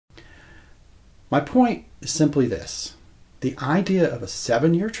My point is simply this. The idea of a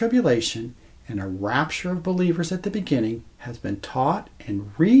 7-year tribulation and a rapture of believers at the beginning has been taught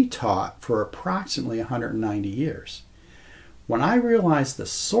and retaught for approximately 190 years. When I realized the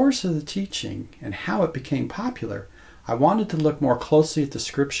source of the teaching and how it became popular, I wanted to look more closely at the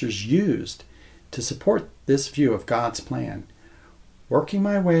scriptures used to support this view of God's plan. Working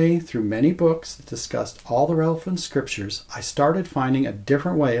my way through many books that discussed all the relevant scriptures, I started finding a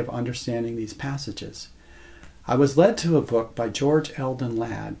different way of understanding these passages. I was led to a book by George Eldon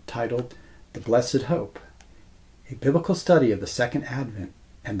Ladd titled The Blessed Hope, a biblical study of the Second Advent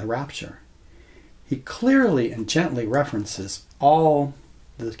and the Rapture. He clearly and gently references all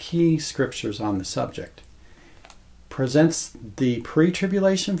the key scriptures on the subject, presents the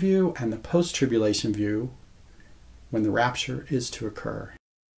pre-tribulation view and the post-tribulation view when the rapture is to occur.